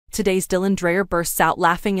Today's Dylan Dreyer bursts out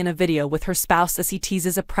laughing in a video with her spouse as he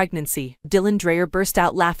teases a pregnancy. Dylan Dreyer burst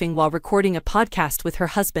out laughing while recording a podcast with her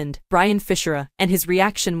husband, Brian Fisher, and his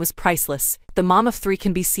reaction was priceless. The mom of three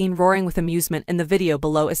can be seen roaring with amusement in the video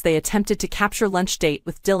below as they attempted to capture lunch date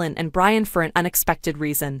with Dylan and Brian for an unexpected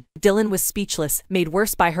reason. Dylan was speechless, made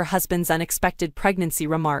worse by her husband's unexpected pregnancy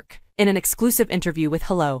remark. In an exclusive interview with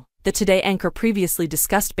Hello, the Today anchor previously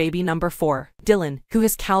discussed baby number 4. Dylan, who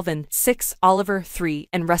has Calvin 6, Oliver 3,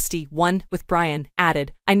 and Rusty 1 with Brian,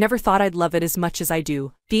 added, "I never thought I'd love it as much as I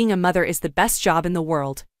do. Being a mother is the best job in the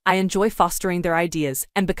world. I enjoy fostering their ideas,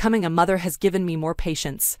 and becoming a mother has given me more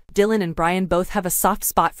patience." Dylan and Brian both have a soft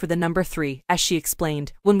spot for the number 3, as she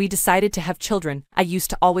explained. "When we decided to have children, I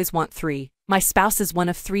used to always want 3. My spouse is one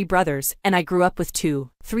of 3 brothers, and I grew up with 2.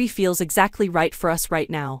 3 feels exactly right for us right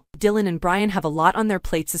now." Dylan and Brian have a lot on their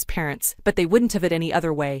plates as parents, but they wouldn't have it any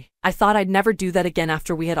other way. "I thought I'd never do that again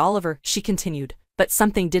after we had Oliver," she continued. "But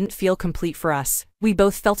something didn't feel complete for us. We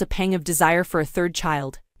both felt a pang of desire for a 3rd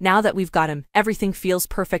child. Now that we've got him, everything feels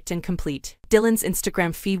perfect and complete." Dylan's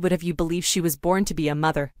Instagram feed would have you believe she was born to be a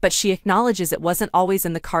mother, but she acknowledges it wasn't always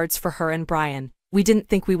in the cards for her and Brian. "We didn't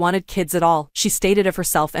think we wanted kids at all," she stated of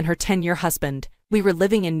herself and her 10-year husband. "We were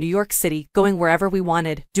living in New York City, going wherever we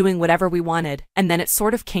wanted, doing whatever we wanted, and then it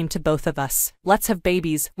sort of came to both of us. Let's have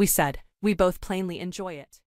babies, we said. We both plainly enjoy it."